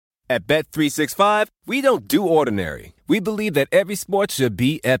At Bet365, we don't do ordinary. We believe that every sport should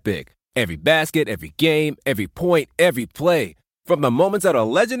be epic. Every basket, every game, every point, every play. From the moments that are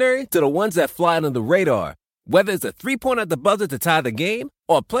legendary to the ones that fly under the radar. Whether it's a three-pointer at the buzzer to tie the game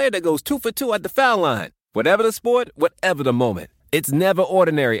or a player that goes 2 for 2 at the foul line. Whatever the sport, whatever the moment. It's never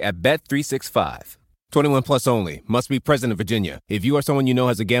ordinary at Bet365. 21 plus only. Must be present in Virginia. If you or someone you know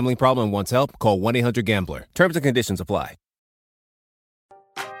has a gambling problem and wants help, call 1-800-GAMBLER. Terms and conditions apply.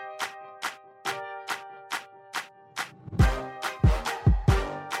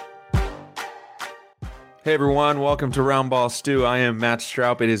 Hey everyone, welcome to Roundball Stew. I am Matt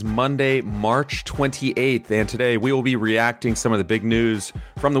Stroup. It is Monday, March 28th, and today we will be reacting some of the big news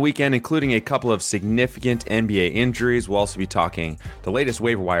from the weekend, including a couple of significant NBA injuries. We'll also be talking the latest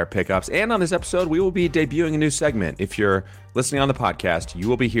waiver wire pickups, and on this episode, we will be debuting a new segment. If you're listening on the podcast, you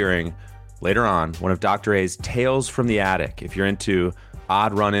will be hearing later on one of Dr. A's Tales from the Attic. If you're into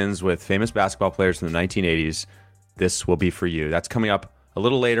odd run-ins with famous basketball players from the 1980s, this will be for you. That's coming up a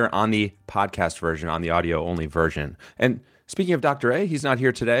little later on the podcast version, on the audio-only version. And speaking of Dr. A, he's not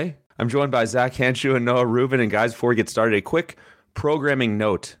here today. I'm joined by Zach Hanshu and Noah Rubin. And guys, before we get started, a quick programming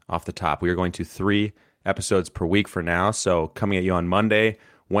note off the top. We are going to 3 episodes per week for now. So coming at you on Monday,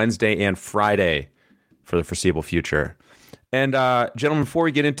 Wednesday, and Friday for the foreseeable future. And gentlemen, before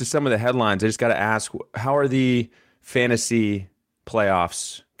we get into some of the headlines, I just got to ask, how are the fantasy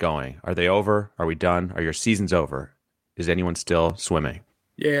playoffs going? Are they over? Are we done? Are your seasons over? Is anyone still swimming?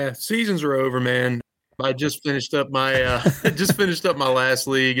 Yeah, seasons are over, man. I just finished up my last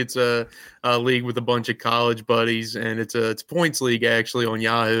league. It's a league with a bunch of college buddies, and it's a points league actually on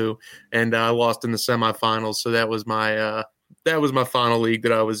Yahoo. And I lost in the semifinals, so that was my final league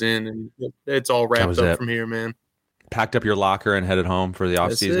that I was in, and it's all wrapped up from here, man. Packed up your locker and headed home for the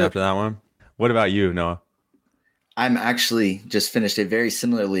off season after that one. What about you, Noah? I'm actually just finished a very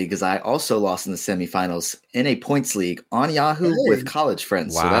similar league because I also lost in the semifinals in a points league on Yahoo with college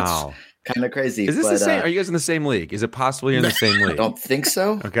friends. Wow. So that's kind of crazy. Is this the same? Are you guys in the same league? Is it possible you're in the same league? I don't think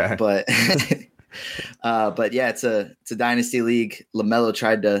so. Okay. But yeah, it's a dynasty league. LaMelo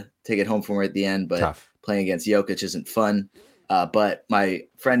tried to take it home for me at the end, but Tough. Playing against Jokic isn't fun. But my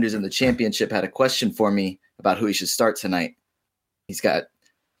friend who's in the championship had a question for me about who he should start tonight.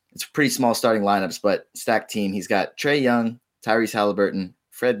 It's pretty small starting lineups, but stacked team. He's got Trae Young, Tyrese Halliburton,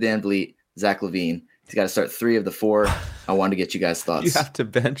 Fred VanVleet, Zach LaVine. He's got to start 3 of the 4. I wanted to get you guys' thoughts. You have to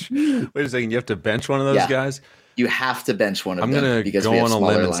bench. Wait a second. You have to bench one of those guys? You have to bench one of them. I'm going to go on a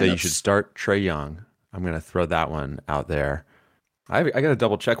limb and say you lineups. should start Trae Young. I'm going to throw that one out there. I got to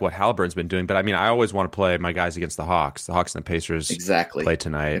double check what Halliburton's been doing, but I mean, I always want to play my guys against the Hawks. The Hawks and the Pacers play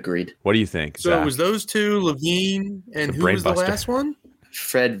tonight. Agreed. What do you think, So Zach? it was those two, LaVine, and who was the last one?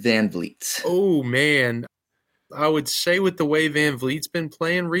 Fred VanVleet. Oh, man. I would say with the way VanVleet's been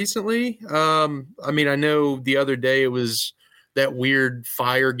playing recently, I mean, I know the other day it was that weird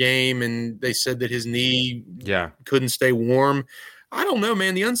fire game, and they said that his knee couldn't stay warm. I don't know,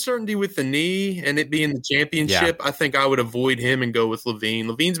 man. The uncertainty with the knee and it being the championship, I think I would avoid him and go with LaVine.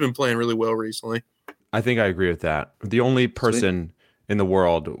 LaVine's been playing really well recently. I think I agree with that. The only person in the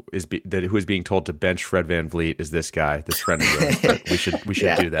world who is being told to bench Fred VanVleet is this guy, this friend of yours. But we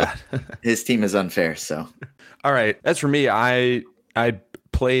should do that. His team is unfair, so. All right. As for me, I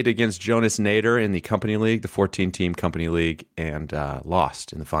played against Jonas Nader in the company league, the 14-team company league, and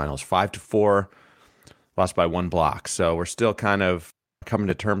lost in the finals, 5-4, lost by 1 block. So we're still kind of coming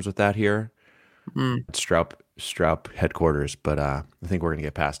to terms with that here. Stroup headquarters, but I think we're gonna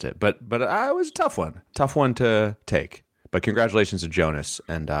get past it. But it was a tough one to take. But congratulations to Jonas,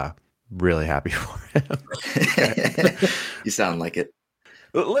 and really happy for him. You sound like it.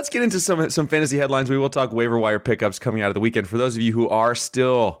 Let's get into some fantasy headlines. We will talk waiver wire pickups coming out of the weekend. For those of you who are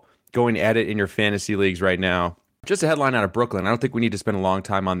still going at it in your fantasy leagues right now, just a headline out of Brooklyn. I don't think we need to spend a long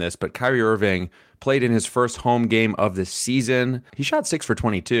time on this, but Kyrie Irving played in his first home game of the season. He shot 6 for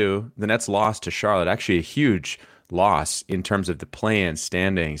 22. The Nets lost to Charlotte. Actually, a huge loss in terms of the play-in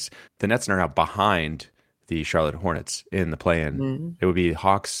standings. The Nets are now behind the Charlotte Hornets in the play-in. Mm-hmm. It would be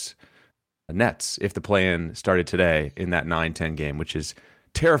Hawks Nets if the play-in started today in that 9-10 game, which is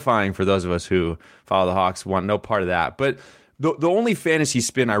terrifying for those of us who follow the Hawks, want no part of that. But the only fantasy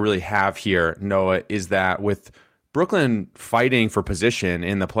spin I really have here, Noah, is that with Brooklyn fighting for position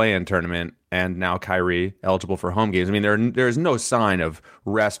in the play-in tournament and now Kyrie eligible for home games, I mean, there's no sign of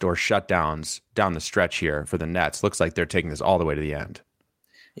rest or shutdowns down the stretch here for the Nets. Looks like they're taking this all the way to the end.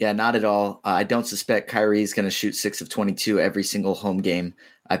 Yeah, not at all. I don't suspect Kyrie's going to shoot 6 of 22 every single home game.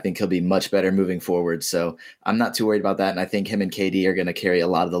 I think he'll be much better moving forward. So I'm not too worried about that. And I think him and KD are going to carry a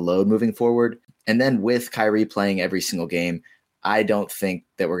lot of the load moving forward. And then with Kyrie playing every single game, I don't think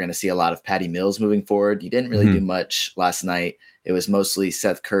that we're going to see a lot of Patty Mills moving forward. He didn't really do much last night. It was mostly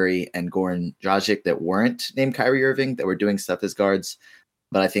Seth Curry and Goran Dragic that weren't named Kyrie Irving that were doing stuff as guards.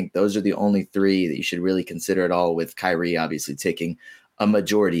 But I think those are the only three that you should really consider at all, with Kyrie obviously taking a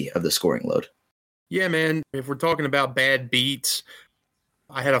majority of the scoring load. Yeah, man. If we're talking about bad beats,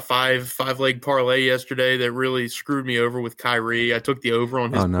 I had a five leg parlay yesterday that really screwed me over with Kyrie. I took the over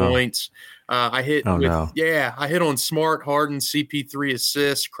on his points. I hit I hit on Smart, Harden, CP3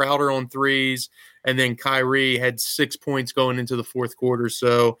 assists, Crowder on threes, and then Kyrie had 6 points going into the fourth quarter.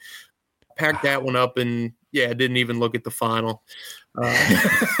 So packed that one up and didn't even look at the final. But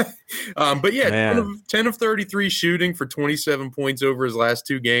 10 of 33 shooting for 27 points over his last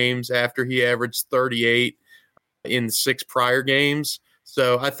 2 games after he averaged 38 in 6 prior games.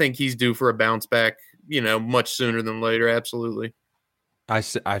 So I think he's due for a bounce back, much sooner than later. Absolutely.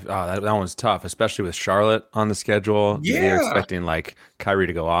 That one's tough, especially with Charlotte on the schedule. Yeah. They're expecting Kyrie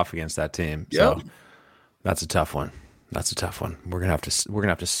to go off against that team. Yep. So that's a tough one. We're gonna have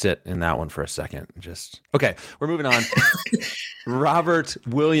to sit in that one for a second. Okay. We're moving on. Robert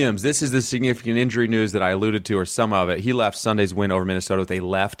Williams. This is the significant injury news that I alluded to, or some of it. He left Sunday's win over Minnesota with a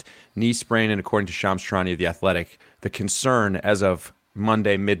left knee sprain, and according to Shams Charania of The Athletic, the concern as of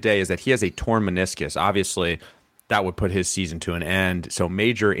Monday midday is that he has a torn meniscus. Obviously, that would put his season to an end. So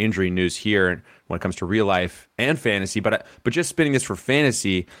major injury news here when it comes to real life and fantasy. But just spinning this for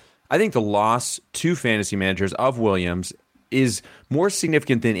fantasy, I think the loss to fantasy managers of Williams is more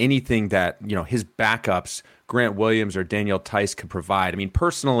significant than anything that his backups, Grant Williams or Daniel Tice, could provide. I mean,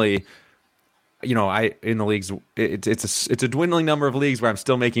 personally, I in the leagues, it's a dwindling number of leagues where I'm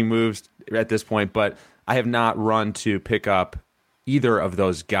still making moves at this point, but I have not run to pick up either of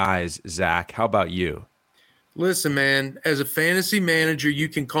those guys. Zach, how about you? Listen, man, as a fantasy manager, you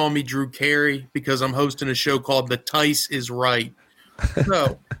can call me Drew Carey because I'm hosting a show called The Tice is Right.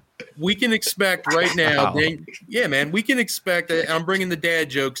 So we can expect right now. Wow. We can expect – I'm bringing the dad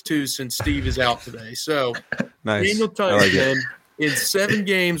jokes too since Steve is out today. So nice. Daniel Tice, man, in 7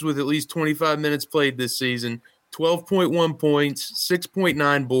 games with at least 25 minutes played this season, 12.1 points,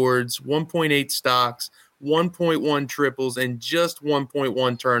 6.9 boards, 1.8 stocks, 1.1 triples, and just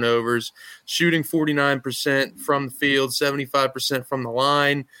 1.1 turnovers, shooting 49% from the field, 75% from the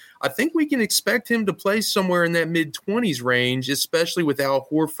line. I think we can expect him to play somewhere in that mid-20s range, especially with Al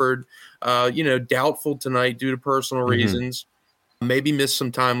Horford, doubtful tonight due to personal reasons. Maybe miss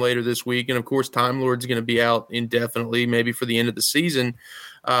some time later this week. And, of course, Time Lord's going to be out indefinitely, maybe for the end of the season.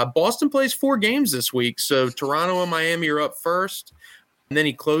 Boston plays 4 games this week, so Toronto and Miami are up first. And then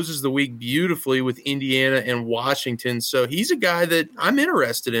he closes the week beautifully with Indiana and Washington. So he's a guy that I'm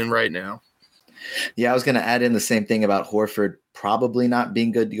interested in right now. Yeah, I was going to add in the same thing about Horford probably not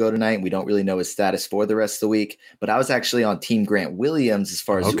being good to go tonight. We don't really know his status for the rest of the week. But I was actually on Team Grant Williams as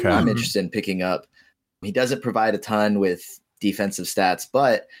far as who I'm interested in picking up. He doesn't provide a ton with defensive stats,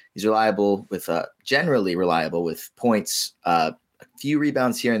 but he's reliable with generally reliable with points, a few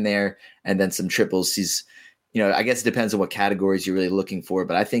rebounds here and there, and then some triples. He's I guess it depends on what categories you're really looking for,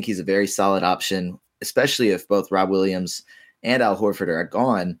 but I think he's a very solid option, especially if both Rob Williams and Al Horford are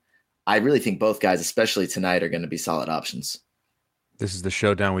gone. I really think both guys, especially tonight, are going to be solid options. This is the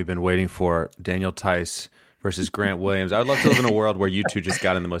showdown we've been waiting for. Daniel Tice versus Grant Williams. I would love to live in a world where you two just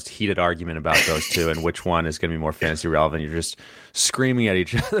got in the most heated argument about those two and which one is going to be more fantasy relevant. You're just screaming at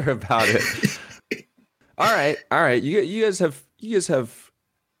each other about it. All right. You guys have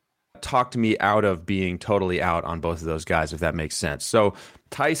talked me out of being totally out on both of those guys, if that makes sense. So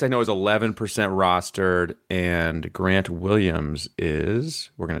Tice, I know, is 11% rostered, and Grant Williams is,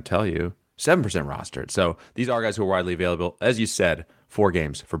 we're going to tell you, 7% rostered. So these are guys who are widely available. As you said, 4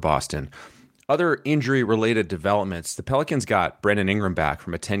 games for Boston. Other injury-related developments, the Pelicans got Brandon Ingram back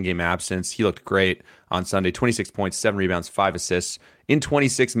from a 10-game absence. He looked great on Sunday, 26 points, 7 rebounds, 5 assists in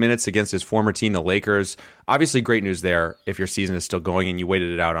 26 minutes against his former team, the Lakers. Obviously, great news there if your season is still going and you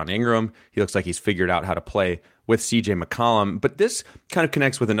waited it out on Ingram. He looks like he's figured out how to play with CJ McCollum. But this kind of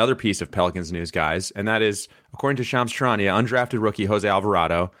connects with another piece of Pelicans news, guys, and that is, according to Shams Charania, undrafted rookie Jose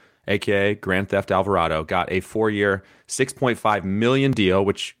Alvarado, a.k.a. Grand Theft Alvarado, got a 4-year, $6.5 million deal,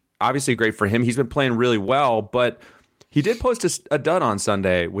 which obviously great for him. He's been playing really well, but he did post a dud on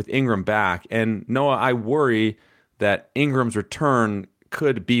Sunday with Ingram back. And Noah, I worry that Ingram's return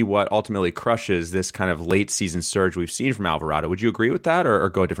could be what ultimately crushes this kind of late season surge we've seen from Alvarado. Would you agree with that or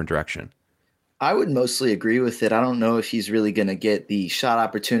go a different direction? I would mostly agree with it. I don't know if he's really going to get the shot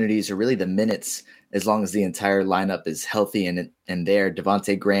opportunities or really the minutes as long as the entire lineup is healthy and there.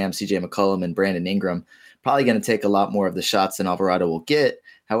 Devontae Graham, CJ McCollum, and Brandon Ingram probably going to take a lot more of the shots than Alvarado will get.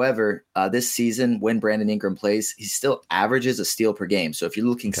 However, this season, when Brandon Ingram plays, he still averages a steal per game. So if you're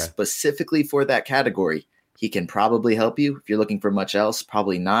looking specifically for that category, he can probably help you. If you're looking for much else,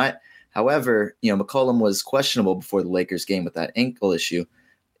 probably not. However, McCollum was questionable before the Lakers game with that ankle issue.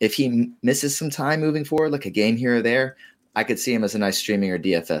 If he misses some time moving forward, like a game here or there, I could see him as a nice streaming or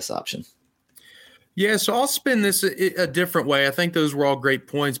DFS option. Yeah, so I'll spin this a different way. I think those were all great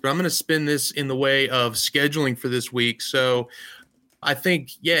points, but I'm going to spin this in the way of scheduling for this week. So I think,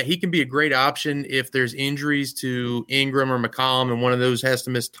 he can be a great option if there's injuries to Ingram or McCollum and one of those has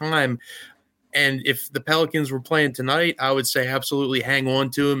to miss time. And if the Pelicans were playing tonight, I would say absolutely hang on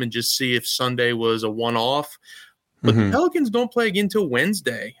to him and just see if Sunday was a one-off. But the Pelicans don't play again until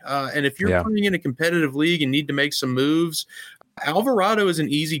Wednesday. And if you're playing in a competitive league and need to make some moves, Alvarado is an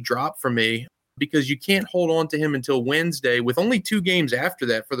easy drop for me because you can't hold on to him until Wednesday with only 2 games after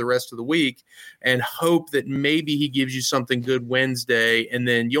that for the rest of the week and hope that maybe he gives you something good Wednesday and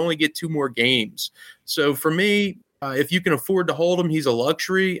then you only get 2 more games. So for me, if you can afford to hold him, he's a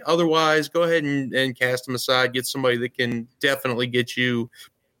luxury. Otherwise, go ahead and cast him aside. Get somebody that can definitely get you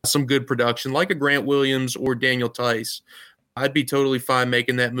some good production, like a Grant Williams or Daniel Tice. I'd be totally fine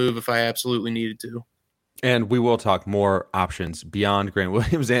making that move if I absolutely needed to. And we will talk more options beyond Grant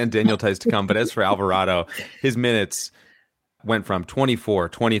Williams and Daniel Tice to come. But as for Alvarado, his minutes went from 24,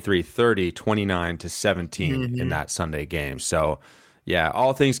 23, 30, 29 to 17 in that Sunday game. So,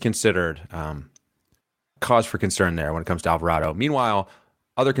 all things considered, cause for concern there when it comes to Alvarado. Meanwhile,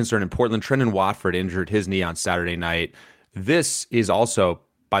 other concern in Portland, Trendon Watford injured his knee on Saturday night. This is also,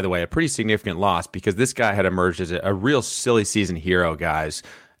 by the way, a pretty significant loss because this guy had emerged as a real silly season hero, guys.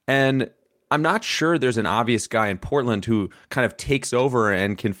 And I'm not sure there's an obvious guy in Portland who kind of takes over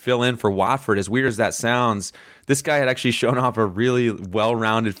and can fill in for Watford. As weird as that sounds, this guy had actually shown off a really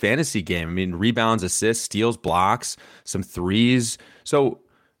well-rounded fantasy game. I mean, rebounds, assists, steals, blocks, some threes. So,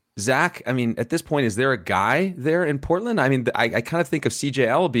 Zach, I mean, at this point, is there a guy there in Portland? I mean, I kind of think of CJ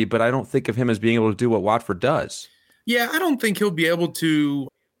Elleby, but I don't think of him as being able to do what Watford does. Yeah, I don't think he'll be able to,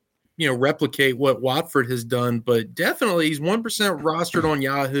 replicate what Watford has done, but definitely he's 1% rostered on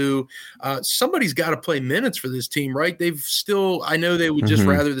Yahoo. Somebody's got to play minutes for this team, right? I know they would just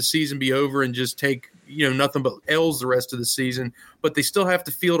rather the season be over and just take, nothing but L's the rest of the season, but they still have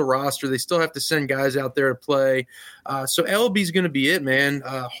to field a roster. They still have to send guys out there to play. So Elleby's going to be it, man.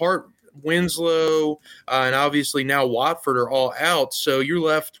 Hart, Winslow, and obviously now Watford are all out. So you're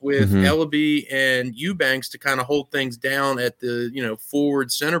left with Elleby and Eubanks to kind of hold things down at the,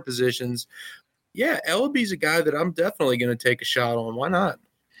 forward center positions. Yeah, Elleby's a guy that I'm definitely going to take a shot on. Why not?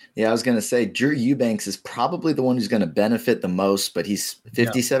 Yeah, I was going to say Drew Eubanks is probably the one who's going to benefit the most, but he's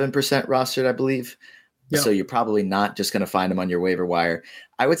 57% rostered, I believe. Yep. So you're probably not just going to find him on your waiver wire.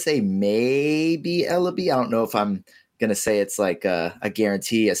 I would say maybe Elleby. I don't know if I'm going to say it's like a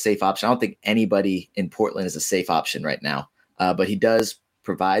guarantee, a safe option. I don't think anybody in Portland is a safe option right now, but he does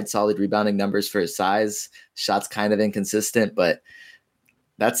provide solid rebounding numbers for his size. Shots kind of inconsistent, but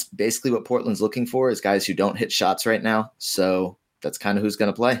that's basically what Portland's looking for is guys who don't hit shots right now. So that's kind of who's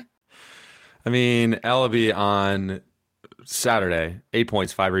going to play. I mean, Elleby on Saturday, 8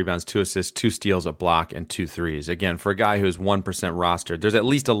 points, 5 rebounds, 2 assists, 2 steals, a block, and 2 threes. Again, for a guy who's 1% rostered, there's at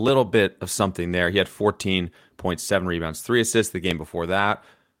least a little bit of something there. He had 14 points, 7 rebounds, 3 assists the game before that.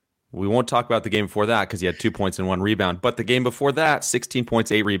 We won't talk about the game before that because he had 2 points and 1 rebound. But the game before that, 16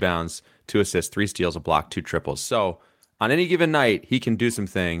 points, 8 rebounds, 2 assists, 3 steals, a block, 2 triples. So on any given night, he can do some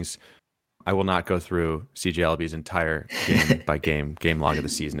things. I will not go through CJ Elleby's entire game-by-game game log of the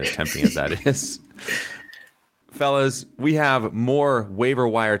season, as tempting as that is. Fellas, we have more waiver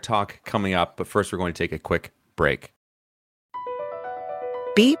wire talk coming up, but first we're going to take a quick break.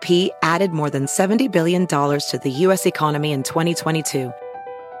 BP added more than $70 billion to the U.S. economy in 2022.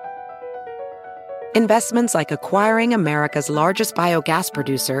 Investments like acquiring America's largest biogas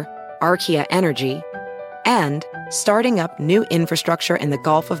producer, Archaea Energy, and starting up new infrastructure in the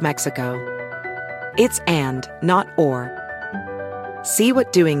Gulf of Mexico. It's and, not or. See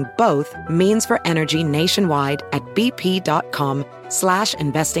what doing both means for energy nationwide at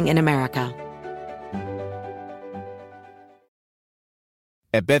bp.com/investing in America.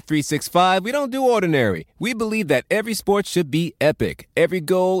 At Bet365, we don't do ordinary. We believe that every sport should be epic. Every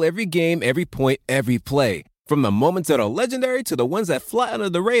goal, every game, every point, every play. From the moments that are legendary to the ones that fly under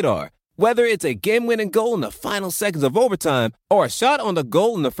the radar. Whether it's a game-winning goal in the final seconds of overtime or a shot on the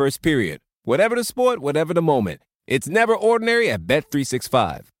goal in the first period. Whatever the sport, whatever the moment. It's never ordinary at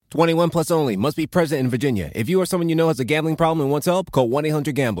Bet365. 21 plus only. Must be present in Virginia. If you or someone you know has a gambling problem and wants help, call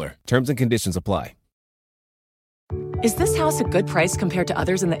 1-800-GAMBLER. Terms and conditions apply. Is this house a good price compared to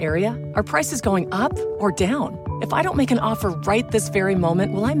others in the area? Are prices going up or down? If I don't make an offer right this very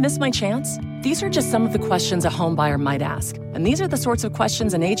moment, will I miss my chance? These are just some of the questions a home buyer might ask. And these are the sorts of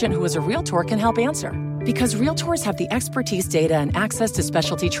questions an agent who is a Realtor can help answer. Because Realtors have the expertise, data, and access to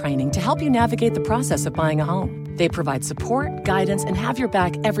specialty training to help you navigate the process of buying a home. They provide support, guidance, and have your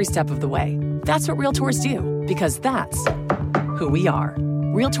back every step of the way. That's what Realtors do, because that's who we are.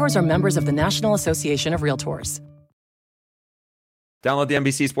 Realtors are members of the National Association of Realtors. Download the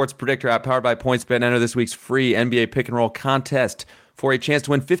NBC Sports Predictor app powered by PointsBet. Enter this week's free NBA Pick and Roll contest for a chance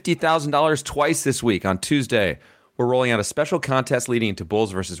to win $50,000 twice this week. On Tuesday, we're rolling out a special contest leading into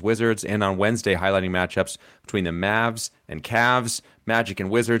Bulls versus Wizards, and on Wednesday, highlighting matchups between the Mavs and Cavs, Magic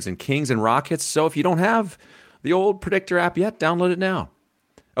and Wizards, and Kings and Rockets. So if you don't have the old Predictor app yet, download it now.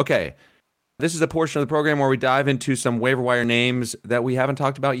 Okay, this is a portion of the program where we dive into some waiver wire names that we haven't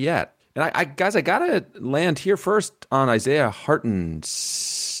talked about yet. And I got to land here first on Isaiah Hartenstein.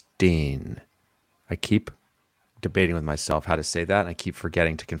 I keep debating with myself how to say that, and I keep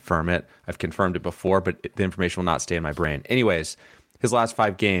forgetting to confirm it. I've confirmed it before, but the information will not stay in my brain. Anyways, his last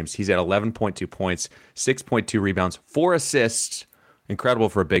 5 games, he's at 11.2 points, 6.2 rebounds, 4 assists. Incredible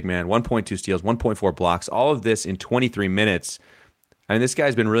for a big man. 1.2 steals, 1.4 blocks. All of this in 23 minutes. And this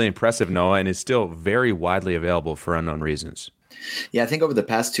guy's been really impressive, Noah, and is still very widely available for unknown reasons. Yeah, I think over the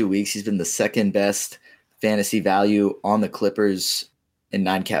past 2 weeks, he's been the second best fantasy value on the Clippers in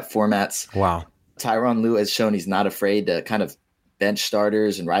 9-cap formats. Wow. Tyronn Lue has shown he's not afraid to kind of bench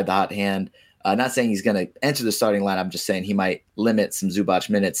starters and ride the hot hand. Not saying he's going to enter the starting line. I'm just saying he might limit some Zubac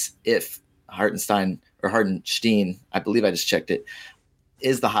minutes if Hartenstein, I believe I just checked it,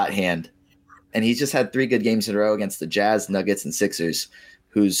 is the hot hand. And he's just had 3 good games in a row against the Jazz, Nuggets, and Sixers,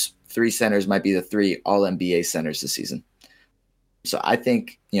 whose 3 centers might be the 3 all-NBA centers this season. So I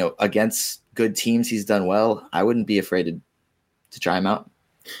think, against good teams, he's done well. I wouldn't be afraid to try him out.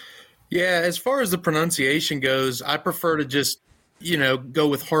 Yeah, as far as the pronunciation goes, I prefer to just, go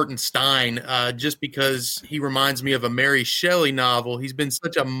with Hartenstein just because he reminds me of a Mary Shelley novel. He's been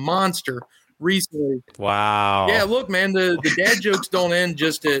such a monster recently. Wow. Yeah, look, man, the dad jokes don't end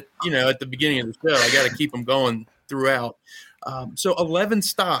just at the beginning of the show. I got to keep them going throughout. So 11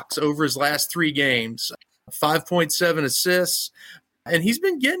 stocks over his last 3 games. 5.7 assists, and he's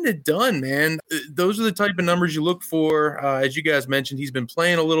been getting it done, man. Those are the type of numbers you look for. As you guys mentioned, he's been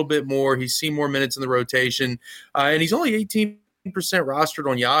playing a little bit more. He's seen more minutes in the rotation, and he's only 18% rostered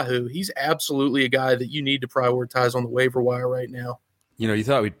on Yahoo. He's absolutely a guy that you need to prioritize on the waiver wire right now. You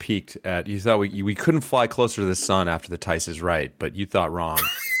thought we'd peaked at, you thought we couldn't fly closer to the sun after the Tice is Right, but you thought wrong.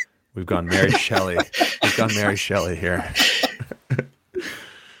 We've gone Mary Shelley. We've gone Mary Shelley here.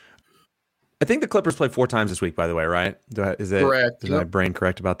 I think the Clippers play 4 times this week, by the way, right? Correct. Is my brain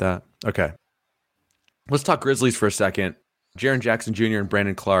correct about that? Okay. Let's talk Grizzlies for a second. Jaren Jackson Jr. and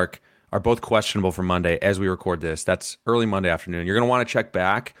Brandon Clark are both questionable for Monday as we record this. That's early Monday afternoon. You're going to want to check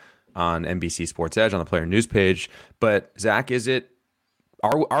back on NBC Sports Edge on the player news page. But Zach,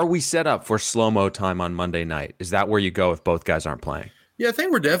 are we set up for slow-mo time on Monday night? Is that where you go if both guys aren't playing? Yeah, I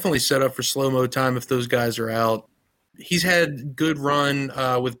think we're definitely set up for slow-mo time if those guys are out. He's had good run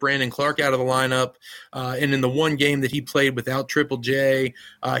with Brandon Clark out of the lineup. And in the one game that he played without Triple J,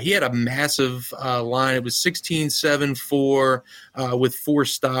 he had a massive line. It was 16-7-4 with 4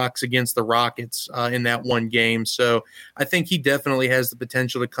 stocks against the Rockets in that one game. So I think he definitely has the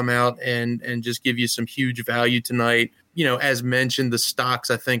potential to come out and just give you some huge value tonight. As mentioned, the stocks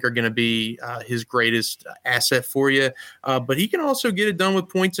I think are going to be his greatest asset for you. But he can also get it done with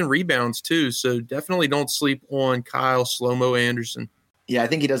points and rebounds too. So definitely don't sleep on Kyle Slow-Mo Anderson. Yeah, I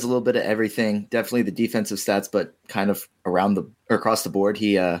think he does a little bit of everything. Definitely the defensive stats, but kind of across the board,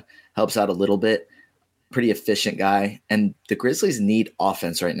 he helps out a little bit. Pretty efficient guy. And the Grizzlies need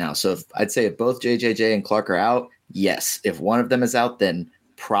offense right now. So I'd say if both JJJ and Clark are out, yes. If one of them is out, then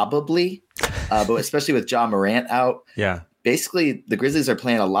probably. But especially with Ja Morant out, basically the Grizzlies are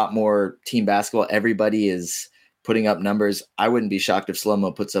playing a lot more team basketball. Everybody is putting up numbers. I wouldn't be shocked if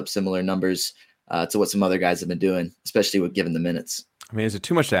Slow-Mo puts up similar numbers to what some other guys have been doing, especially with given the minutes. I mean, is it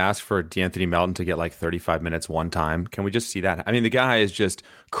too much to ask for D'Anthony Melton to get like 35 minutes one time? Can we just see that? I mean, the guy is just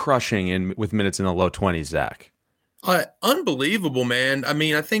crushing with minutes in the low 20s, Zach. Unbelievable, man. I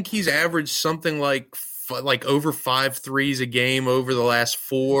mean, I think he's averaged something like over 5 threes a game over the last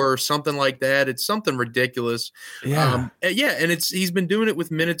 4 or something like that. It's something ridiculous. Yeah. And he's been doing it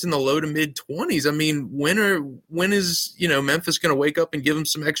with minutes in the low to mid 20s. I mean, when is Memphis going to wake up and give him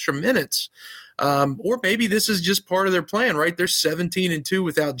some extra minutes? Or maybe this is just part of their plan, right? They're 17-2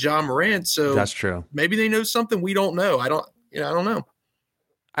 without Ja Morant. So that's true. Maybe they know something we don't know. I don't know.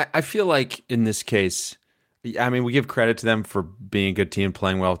 I feel like in this case, I mean, we give credit to them for being a good team,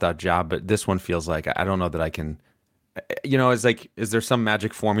 playing well without Ja, but this one feels like I don't know that I can. It's like, is there some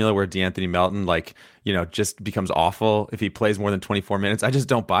magic formula where DeAnthony Melton, just becomes awful if he plays more than 24 minutes? I just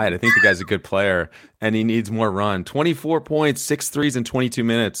don't buy it. I think the guy's a good player and he needs more run. 24 points, 6 threes in 22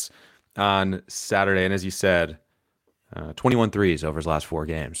 minutes on Saturday. And as you said, 21 threes over his last 4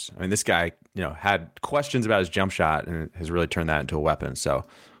 games. I mean, this guy, had questions about his jump shot and has really turned that into a weapon. So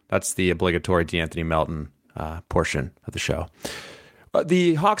that's the obligatory DeAnthony Melton portion of the show.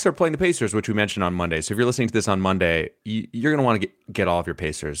 The Hawks are playing the Pacers, which we mentioned on Monday. So if you're listening to this on Monday, you're going to want to get all of your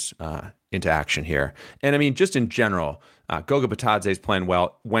Pacers into action here. And I mean, just in general, Goga Bitadze is playing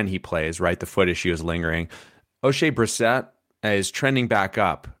well when he plays, right? The foot issue is lingering. Oshae Brissett is trending back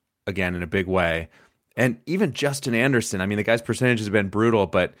up again in a big way. And even Justin Anderson, I mean, the guy's percentage has been brutal,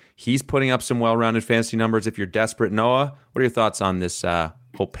 but he's putting up some well-rounded fantasy numbers if you're desperate. Noah, what are your thoughts on this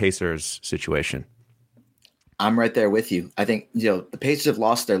whole Pacers situation? I'm right there with you. I think, the Pacers have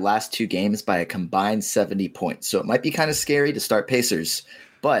lost their last 2 games by a combined 70 points. So it might be kind of scary to start Pacers,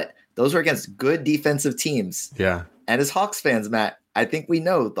 but those were against good defensive teams. Yeah. And as Hawks fans, Matt, I think we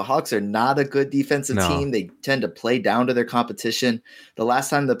know the Hawks are not a good defensive team. They tend to play down to their competition. The last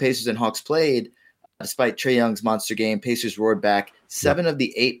time the Pacers and Hawks played, despite Trae Young's monster game, Pacers roared back. 7 of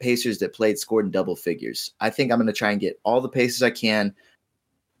the 8 Pacers that played scored in double figures. I think I'm going to try and get all the Pacers I can.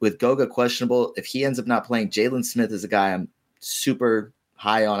 With Goga questionable, if he ends up not playing, Jalen Smith is a guy I'm super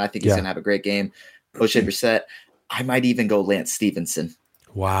high on. I think he's going to have a great game. Oshae Brissett. I might even go Lance Stevenson.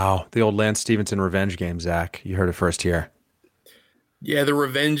 Wow. The old Lance Stevenson revenge game, Zach. You heard it first here. Yeah, the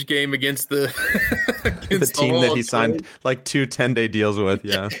revenge game against the the team that he signed like 2 10-day deals with.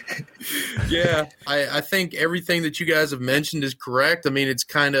 Yeah. Yeah, I think everything that you guys have mentioned is correct. I mean, it's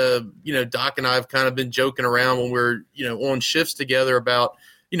kind of, Doc and I have kind of been joking around when we're, on shifts together about,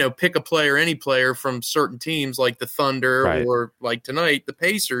 pick a player, any player from certain teams like the Thunder or like tonight, the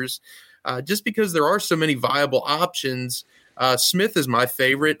Pacers, just because there are so many viable options. Smith is my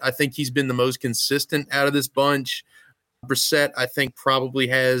favorite. I think he's been the most consistent out of this bunch. Brissett, I think, probably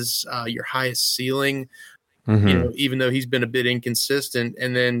has your highest ceiling, even though he's been a bit inconsistent.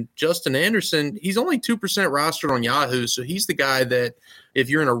 And then Justin Anderson, he's only 2% rostered on Yahoo. So he's the guy that if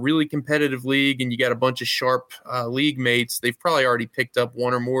you're in a really competitive league and you got a bunch of sharp league mates, they've probably already picked up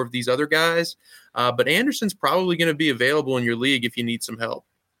one or more of these other guys. But Anderson's probably going to be available in your league if you need some help.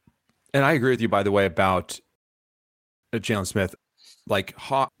 And I agree with you, by the way, about Jalen Smith. Like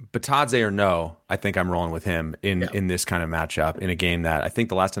Bitadze or no, I think I'm rolling with him in this kind of matchup in a game that I think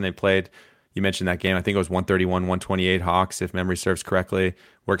the last time they played, you mentioned that game, I think it was 131-128 Hawks, if memory serves correctly.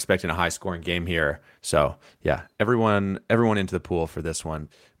 We're expecting a high-scoring game here. So, yeah, everyone into the pool for this one.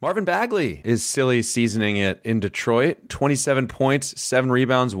 Marvin Bagley is silly seasoning it in Detroit. 27 points, 7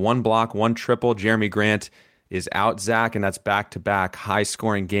 rebounds, 1 block, 1 triple. Jeremy Grant is out, Zach, and that's back-to-back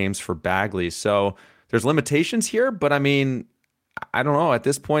high-scoring games for Bagley. So there's limitations here, but I mean, I don't know. At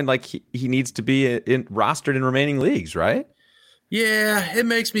this point, like he needs to be rostered in remaining leagues, right? Yeah, it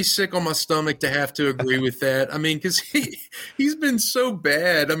makes me sick on my stomach to have to agree with that. I mean, because he's been so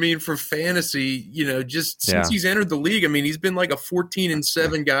bad. I mean, for fantasy, just since he's entered the league, I mean, he's been like a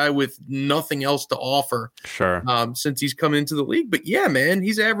 14-7 guy with nothing else to offer. Sure. Since he's come into the league, but yeah, man,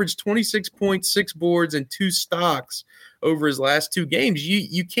 he's averaged 26.6 boards and 2 stocks over his last 2 games.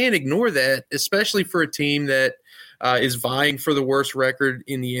 You can't ignore that, especially for a team that is vying for the worst record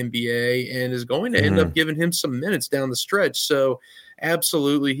in the NBA and is going to end up giving him some minutes down the stretch. So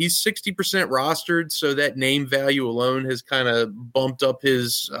absolutely, he's 60% rostered. So that name value alone has kind of bumped up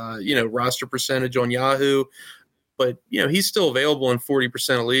his, roster percentage on Yahoo. But, he's still available in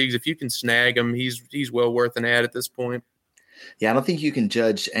 40% of leagues. If you can snag him, he's well worth an ad at this point. Yeah, I don't think you can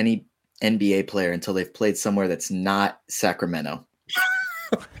judge any NBA player until they've played somewhere that's not Sacramento.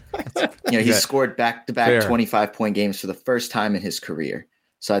 He scored back-to-back 25-point games for the first time in his career.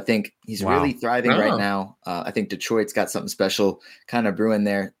 So I think he's really thriving right now. I think Detroit's got something special kind of brewing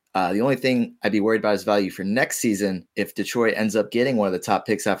there. The only thing I'd be worried about is value for next season. If Detroit ends up getting one of the top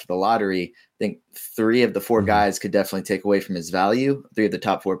picks after the lottery, I think 3 of the 4 guys could definitely take away from his value, 3 of the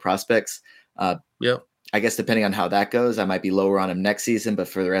top 4 prospects. I guess depending on how that goes, I might be lower on him next season, but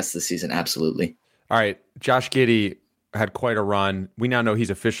for the rest of the season, absolutely. All right, Josh Giddey had quite a run. We now know he's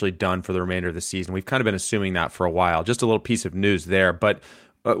officially done for the remainder of the season. We've kind of been assuming that for a while. Just a little piece of news there, but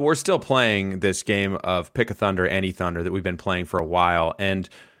we're still playing this game of Pick a Thunder, Any Thunder that we've been playing for a while, and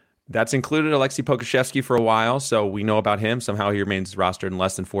that's included Alexei Pokusevski for a while, so we know about him. Somehow he remains rostered in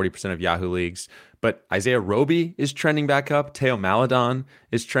less than 40% of Yahoo leagues. But Isaiah Roby is trending back up. Teo Maledon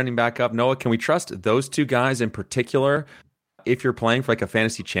is trending back up. Noah, can we trust those 2 guys in particular if you're playing for like a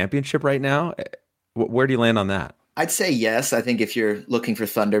fantasy championship right now? Where do you land on that? I'd say yes. I think if you're looking for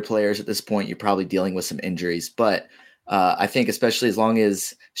Thunder players at this point, you're probably dealing with some injuries. But I think especially as long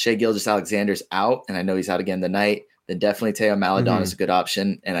as Shai Gilgeous-Alexander's out, and I know he's out again tonight, then definitely Theo Maledon is a good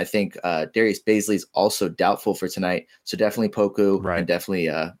option. And I think Darius Bazley's also doubtful for tonight. So definitely Poku and definitely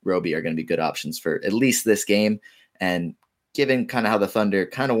Roby are going to be good options for at least this game. And given kind of how the Thunder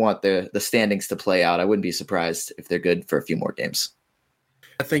kind of want the standings to play out, I wouldn't be surprised if they're good for a few more games.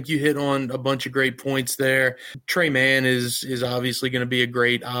 I think you hit on a bunch of great points there. Tre Mann is obviously going to be a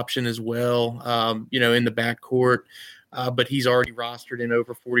great option as well, in the backcourt. But he's already rostered in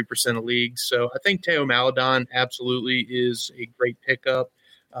over 40% of leagues. So I think Theo Maledon absolutely is a great pickup.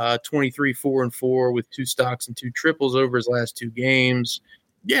 23, 4-4 with 2 stocks and 2 triples over his last 2 games.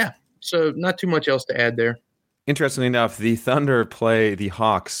 Yeah, so not too much else to add there. Interestingly enough, the Thunder play the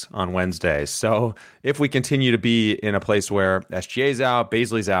Hawks on Wednesday. So if we continue to be in a place where SGA's out,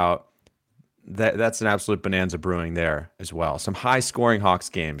 Bazley's out, that's an absolute bonanza brewing there as well. Some high-scoring Hawks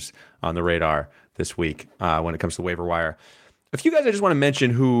games on the radar this week when it comes to waiver wire. A few guys I just want to mention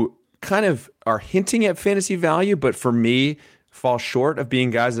who kind of are hinting at fantasy value, but for me fall short of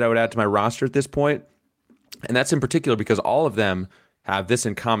being guys that I would add to my roster at this point. And that's in particular because all of them have this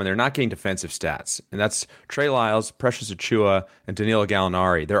in common. They're not getting defensive stats. And that's Trey Lyles, Precious Achiuwa, and Danilo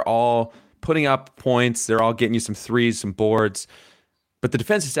Gallinari. They're all putting up points. They're all getting you some threes, some boards. But the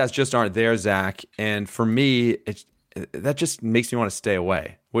defensive stats just aren't there, Zach. And for me, that just makes me want to stay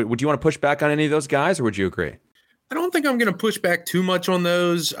away. Would you want to push back on any of those guys, or would you agree? I don't think I'm going to push back too much on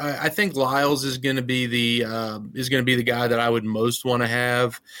those. I think Lyles is going to be the guy that I would most want to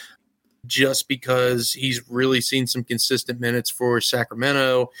have, just because he's really seen some consistent minutes for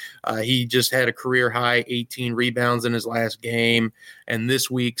Sacramento. He just had a career high 18 rebounds in his last game, and this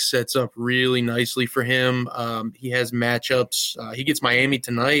week sets up really nicely for him. He has matchups. He gets Miami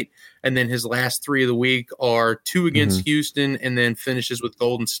tonight, and then his last 3 of the week are 2 against Houston and then finishes with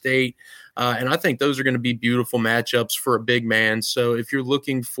Golden State. And I think those are going to be beautiful matchups for a big man. So if you're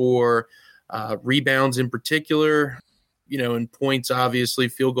looking for rebounds in particular, and points, obviously,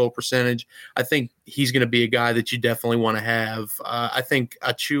 field goal percentage, I think he's going to be a guy that you definitely want to have. I think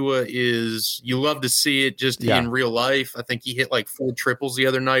Achiuwa you love to see it just in real life. I think he hit like 4 triples the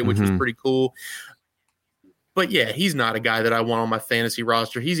other night, which was pretty cool. But yeah, he's not a guy that I want on my fantasy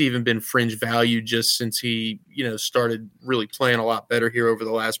roster. He's even been fringe value just since he, started really playing a lot better here over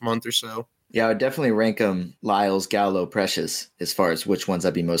the last month or so. Yeah, I would definitely rank them Lyles, Gallo, Precious as far as which ones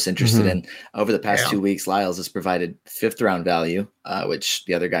I'd be most interested in. Over the past 2 weeks, Lyles has provided 5th round value, which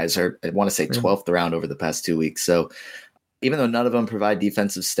the other guys are, I want to say 12th round over the past 2 weeks. So even though none of them provide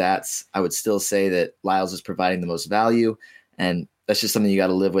defensive stats, I would still say that Lyles is providing the most value. And that's just something you got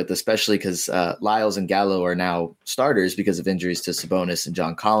to live with, especially because Lyles and Gallo are now starters because of injuries to Sabonis and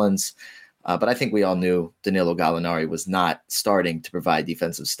John Collins. But I think we all knew Danilo Gallinari was not starting to provide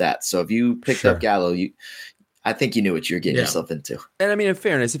defensive stats. So if you picked up Gallo, I think you knew what you were getting yourself into. And I mean, in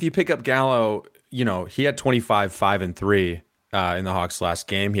fairness, if you pick up Gallo, he had 25, 5, and 3 in the Hawks last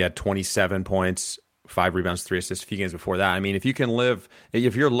game. He had 27 points, 5 rebounds, 3 assists a few games before that. I mean, if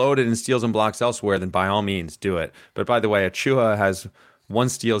you're loaded in steals and blocks elsewhere, then by all means do it. But by the way, Achiuwa has 1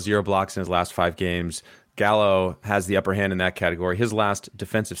 steal, 0 blocks in his last 5 games. Gallo has the upper hand in that category. His last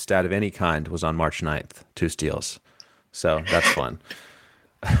defensive stat of any kind was on March 9th, 2 steals. So that's fun.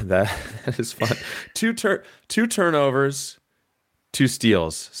 that is fun. 2 turnovers, 2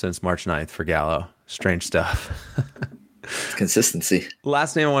 steals since March 9th for Gallo. Strange stuff. Consistency.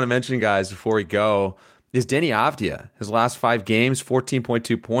 Last name I want to mention, guys, before we go, is Deni Avdija. His last 5 games,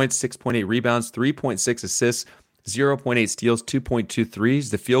 14.2 points, 6.8 rebounds, 3.6 assists, 0.8 steals, 2.2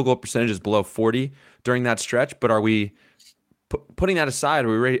 threes. The field goal percentage is below 40 during that stretch. But are we putting that aside?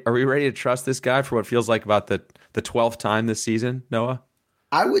 Are we ready to trust this guy for what feels like about the 12th time this season, Noah?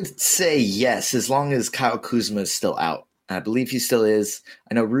 I would say yes, as long as Kyle Kuzma is still out. I believe he still is.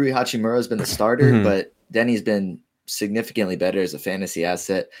 I know Rui Hachimura has been the starter, but Deni's been significantly better as a fantasy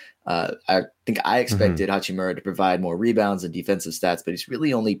asset. I think I expected Hachimura to provide more rebounds and defensive stats, but he's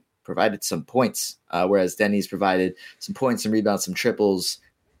really only provided some points, whereas Deni's provided some points, some rebounds, some triples,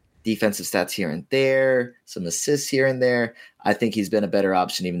 defensive stats here and there, some assists here and there. I think he's been a better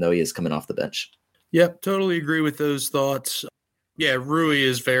option, even though he is coming off the bench. Yep, totally agree with those thoughts. Yeah, Rui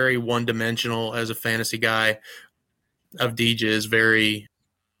is very one-dimensional as a fantasy guy. Avdija is very,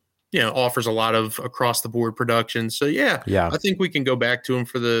 offers a lot of across-the-board production. So, yeah, I think we can go back to him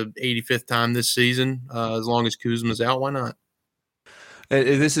for the 85th time this season. As long as Kuzma's out, why not?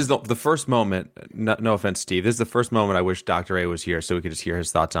 This is the first moment, no offense, Steve, this is the first moment I wish Dr. A was here so we could just hear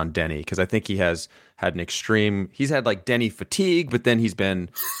his thoughts on Denny, because I think he has had he's had like Denny fatigue, but then he's been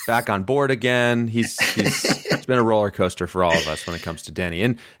back on board again. It's been a roller coaster for all of us when it comes to Denny.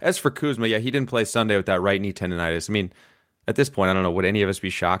 And as for Kuzma, yeah, he didn't play Sunday with that right knee tendonitis. I mean, at this point, I don't know, would any of us be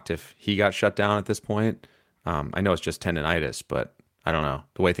shocked if he got shut down at this point? I know it's just tendonitis, but I don't know,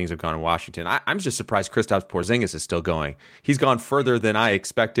 the way things have gone in Washington. I'm just surprised Kristaps Porzingis is still going. He's gone further than I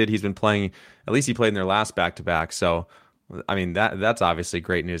expected. He's been playing, at least he played in their last back-to-back. So, I mean, that's obviously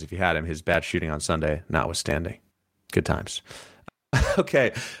great news if you had him, his bad shooting on Sunday notwithstanding. Good times.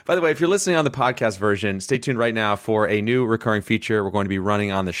 Okay. By the way, if you're listening on the podcast version, stay tuned right now for a new recurring feature we're going to be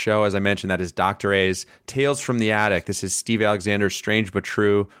running on the show. As I mentioned, that is Dr. A's Tales from the Attic. This is Steve Alexander's Strange But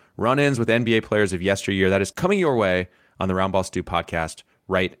True run-ins with NBA players of yesteryear. That is coming your way on the Roundball Stew podcast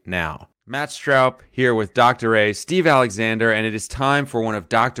right now. Matt Stroup here with Dr. A, Steve Alexander, and it is time for one of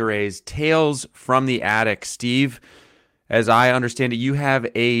Dr. A's Tales from the Attic. Steve, as I understand it, you have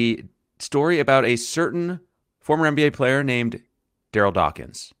a story about a certain former NBA player named Darryl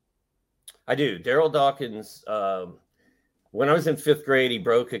Dawkins. I do. Darryl Dawkins, when I was in fifth grade, he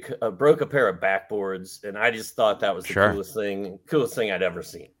broke a pair of backboards, and I just thought that was the coolest thing I'd ever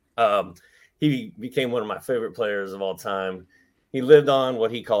seen. He became one of my favorite players of all time. He lived on what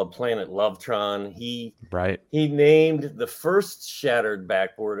he called Planet Lovetron. He named the first shattered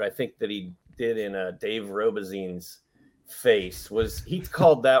backboard, I think, that he did in Dave Robezine's face. He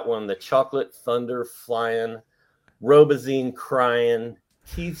called that one the Chocolate Thunder Flying, Robezine Crying,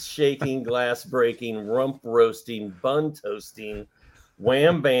 Teeth Shaking, Glass Breaking, Rump Roasting, Bun Toasting,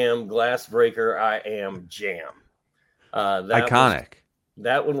 Wham Bam, Glass Breaker, I Am Jam. Iconic.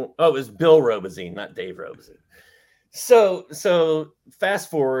 That one, it was Bill Robezine, not Dave Robezine. So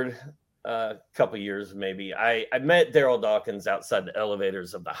fast forward a couple years, maybe. I met Darryl Dawkins outside the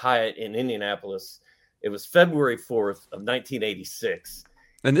elevators of the Hyatt in Indianapolis. It was February 4th of 1986.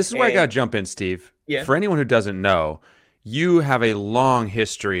 And this is where I got to jump in, Steve. Yeah. For anyone who doesn't know, you have a long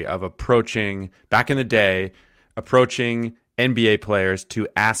history of back in the day, approaching NBA players to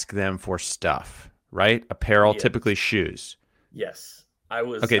ask them for stuff, right? Apparel, typically shoes. Yes. I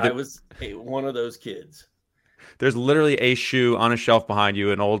was one of those kids. There's literally a shoe on a shelf behind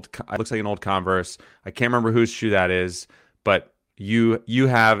you, it looks like an old Converse. I can't remember whose shoe that is, but you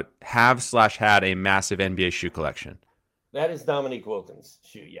have had a massive NBA shoe collection. That is Dominique Wilkins'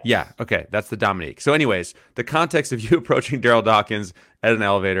 shoe, yes. Yeah, okay, that's the Dominique. So anyways, the context of you approaching Darryl Dawkins at an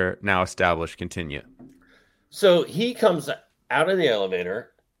elevator now established. Continue. So he comes out of the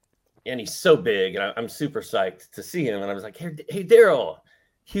elevator, and he's so big, and I'm super psyched to see him. And I was like, hey, Darryl,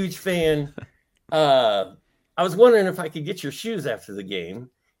 huge fan. I was wondering if I could get your shoes after the game.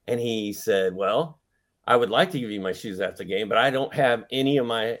 And he said, well, I would like to give you my shoes after the game, but I don't have any of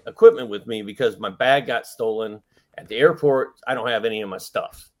my equipment with me because my bag got stolen at the airport. I don't have any of my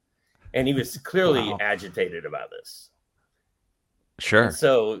stuff. And he was clearly agitated about this. Sure. And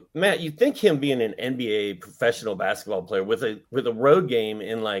so, Matt, you think him being an NBA professional basketball player with a road game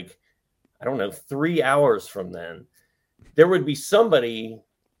in 3 hours from then, there would be somebody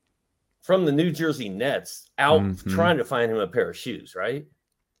from the New Jersey Nets out trying to find him a pair of shoes, right?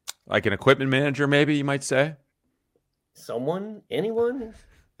 Like an equipment manager, maybe you might say? Anyone?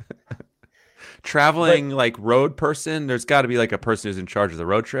 Traveling road person? There's got to be a person who's in charge of the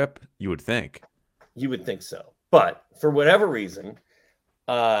road trip, you would think. You would think so. But for whatever reason,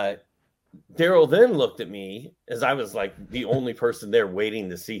 Darryl then looked at me as I was the only person there waiting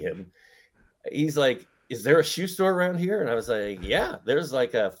to see him. He's like, is there a shoe store around here? And I was like, yeah, there's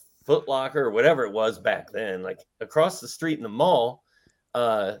a Foot Locker or whatever it was back then, across the street in the mall.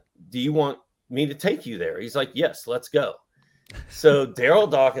 Do you want me to take you there? He's like, yes, let's go. So Darryl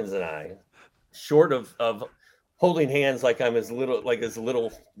Dawkins and I, short of holding hands like I'm his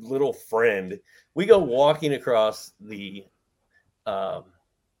little friend, we go walking across the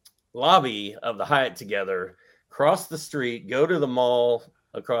lobby of the Hyatt together, cross the street, go to the mall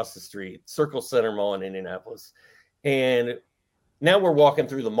across the street, Circle Center Mall in Indianapolis. And now we're walking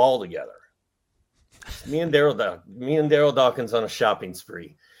through the mall together. Me and Darryl Dawkins on a shopping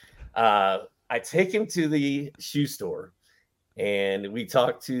spree. I take him to the shoe store and we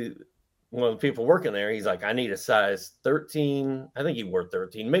talk to one of the people working there. He's like, I need a size 13. I think he wore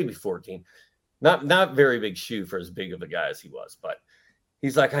 13, maybe 14. Not very big shoe for as big of a guy as he was, but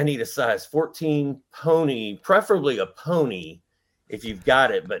he's like, I need a size 14 pony, preferably a pony if you've got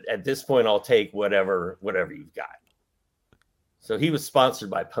it. But at this point, I'll take whatever you've got. So he was sponsored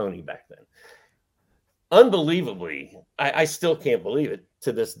by Pony back then. Unbelievably, I still can't believe it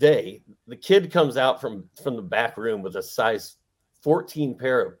to this day. The kid comes out from the back room with a size 14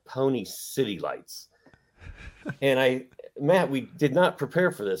 pair of Pony City lights. And Matt, we did not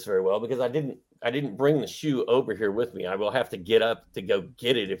prepare for this very well because I didn't bring the shoe over here with me. I will have to get up to go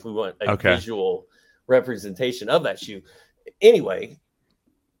get it if we want a visual representation of that shoe. Anyway,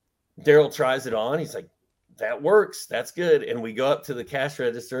 Daryl tries it on. He's like, that works. That's good. And we go up to the cash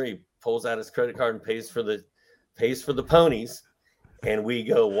register. He pulls out his credit card and pays for the ponies. And we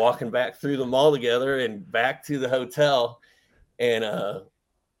go walking back through the mall together and back to the hotel. And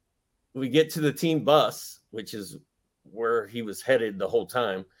we get to the team bus, which is where he was headed the whole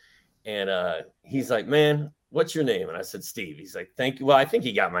time. And he's like, man, what's your name? And I said, Steve. He's like, thank you. Well, I think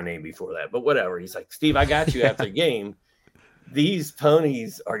he got my name before that, but whatever. He's like, Steve, I got you after the game. These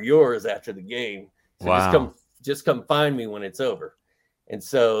ponies are yours after the game. So wow. just come find me when it's over. And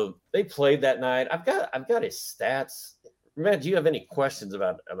so they played that night. I've got his stats. Matt, do you have any questions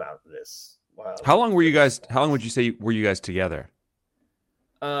about this? Wow. How long would you say were you guys together?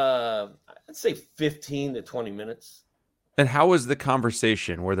 I'd say 15 to 20 minutes. And how was the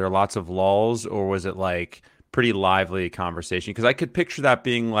conversation? Were there lots of lulls, or was it like pretty lively conversation? Because I could picture that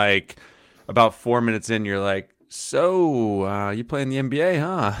being like about 4 minutes in, you're like, so you play in the NBA,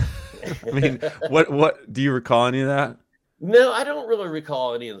 huh? I mean, what do you recall any of that? No, I don't really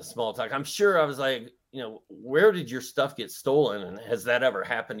recall any of the small talk. I'm sure I was like, where did your stuff get stolen? And has that ever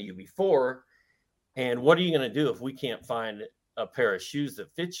happened to you before? And what are you going to do if we can't find a pair of shoes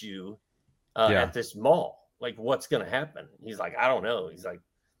that fit you at this mall? Like, what's going to happen? He's like, I don't know. He's like,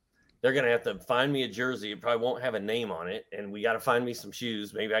 they're going to have to find me a jersey. It probably won't have a name on it. And we got to find me some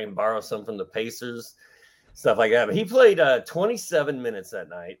shoes. Maybe I can borrow some from the Pacers, stuff like that. But he played 27 minutes that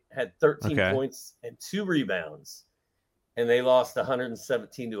night, had 13 points and 2 rebounds. And they lost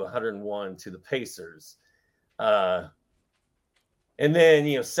 117 to 101 to the Pacers. And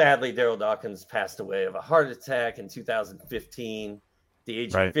then, sadly, Daryl Dawkins passed away of a heart attack in 2015 at the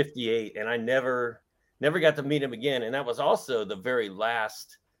age of 58. And I never got to meet him again. And that was also the very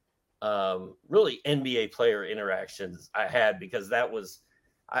last really NBA player interactions I had, because that was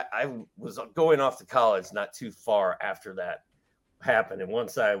I was going off to college not too far after that happened. And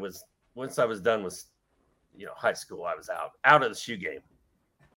once I was done with high school, I was out of the shoe game.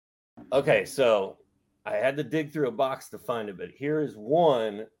 Okay, so I had to dig through a box to find it, but here is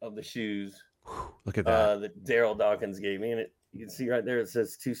one of the shoes. Look at that. That Daryl Dawkins gave me. And you can see right there, it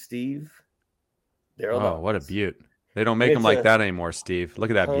says to Steve. Daryl Dawkins. What a beaut. They don't make them like that anymore, Steve. Look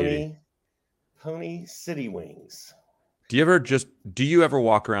at that beauty. Pony City Wings. Do you ever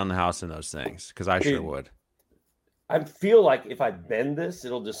walk around the house in those things? Because I sure would. I feel like if I bend this,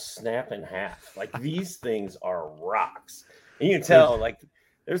 it'll just snap in half. Like, these things are rocks. And you can tell, like,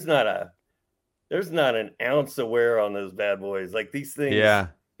 there's not an ounce of wear on those bad boys. Like, these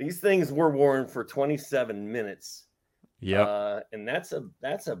things were worn for 27 minutes. Yeah. And that's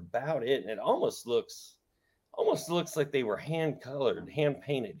about it. And it almost looks like they were hand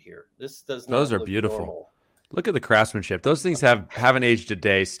painted here. This does not. Those are beautiful. Normal. Look at the craftsmanship. Those things haven't aged a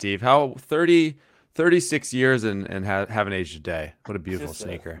day, Steve. How 36 years and haven't aged a day. What a beautiful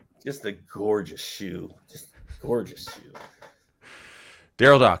sneaker. Just a gorgeous shoe. Just gorgeous shoe.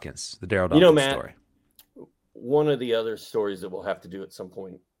 Daryl Dawkins, the Daryl Dawkins Matt, story. One of the other stories that we'll have to do at some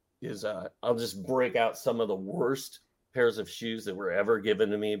point is I'll just break out some of the worst pairs of shoes that were ever given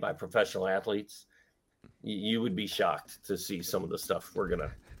to me by professional athletes. You would be shocked to see some of the stuff we're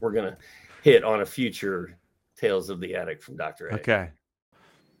gonna hit on a future Tales of the Attic from Dr. A. Okay.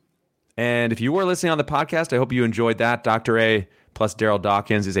 And if you were listening on the podcast, I hope you enjoyed that. Dr. A plus Daryl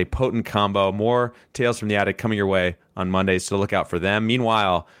Dawkins is a potent combo. More Tales from the Attic coming your way on Mondays, so look out for them.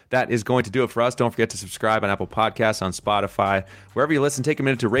 Meanwhile, that is going to do it for us. Don't forget to subscribe on Apple Podcasts, on Spotify, wherever you listen. Take a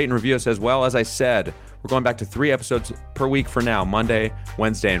minute to rate and review us as well. As I said, we're going back to 3 episodes per week for now, Monday,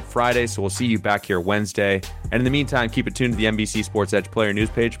 Wednesday, and Friday. So we'll see you back here Wednesday. And in the meantime, keep it tuned to the NBC Sports Edge Player News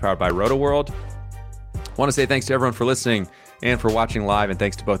page powered by RotoWorld. I want to say thanks to everyone for listening and for watching live, and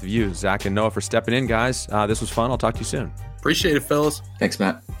thanks to both of you, Zach and Noah, for stepping in, guys. This was fun. I'll talk to you soon. Appreciate it, fellas. Thanks,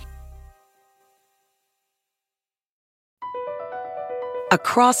 Matt.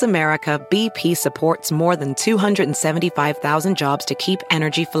 Across America, BP supports more than 275,000 jobs to keep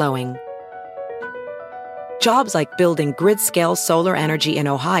energy flowing. Jobs like building grid-scale solar energy in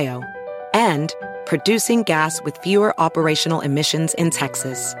Ohio and producing gas with fewer operational emissions in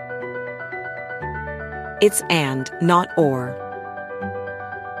Texas. It's and, not or.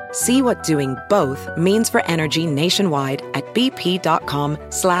 See what doing both means for energy nationwide at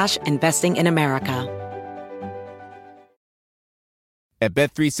bp.com/investing in America. At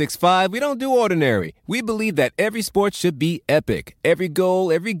Bet365, we don't do ordinary. We believe that every sport should be epic. Every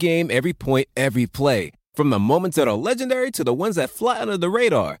goal, every game, every point, every play. From the moments that are legendary to the ones that fly under the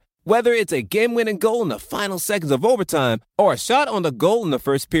radar. Whether it's a game-winning goal in the final seconds of overtime or a shot on the goal in the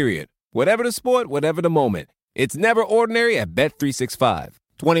first period. Whatever the sport, whatever the moment. It's never ordinary at Bet365.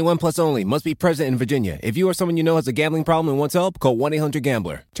 21 plus only. Must be present in Virginia. If you or someone you know has a gambling problem and wants help, call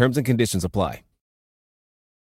 1-800-GAMBLER. Terms and conditions apply.